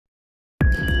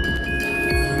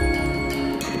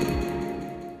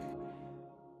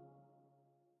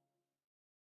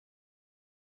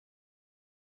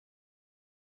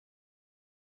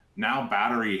Now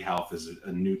battery health is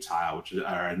a new tile, which is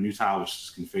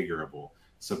configurable.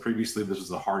 So previously this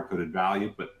was a hard-coded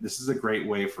value, but this is a great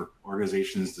way for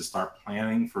organizations to start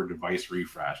planning for device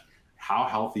refresh. How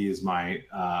healthy is my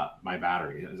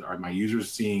battery? Are my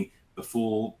users seeing the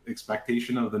full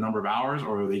expectation of the number of hours,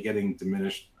 or are they getting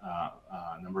diminished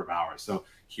number of hours? So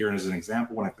here is an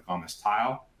example. When I click on this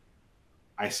tile,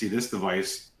 I see this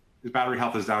device, the battery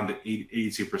health is down to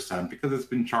 82% because it's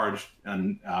been charged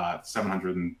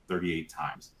 738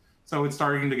 times. So it's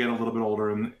starting to get a little bit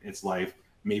older in its life.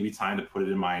 Maybe time to put it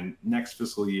in my next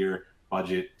fiscal year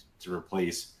budget to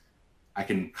replace. I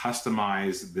can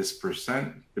customize this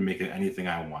percent to make it anything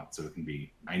I want. So it can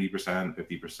be 90%,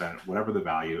 50%, whatever the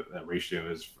value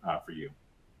ratio is for you.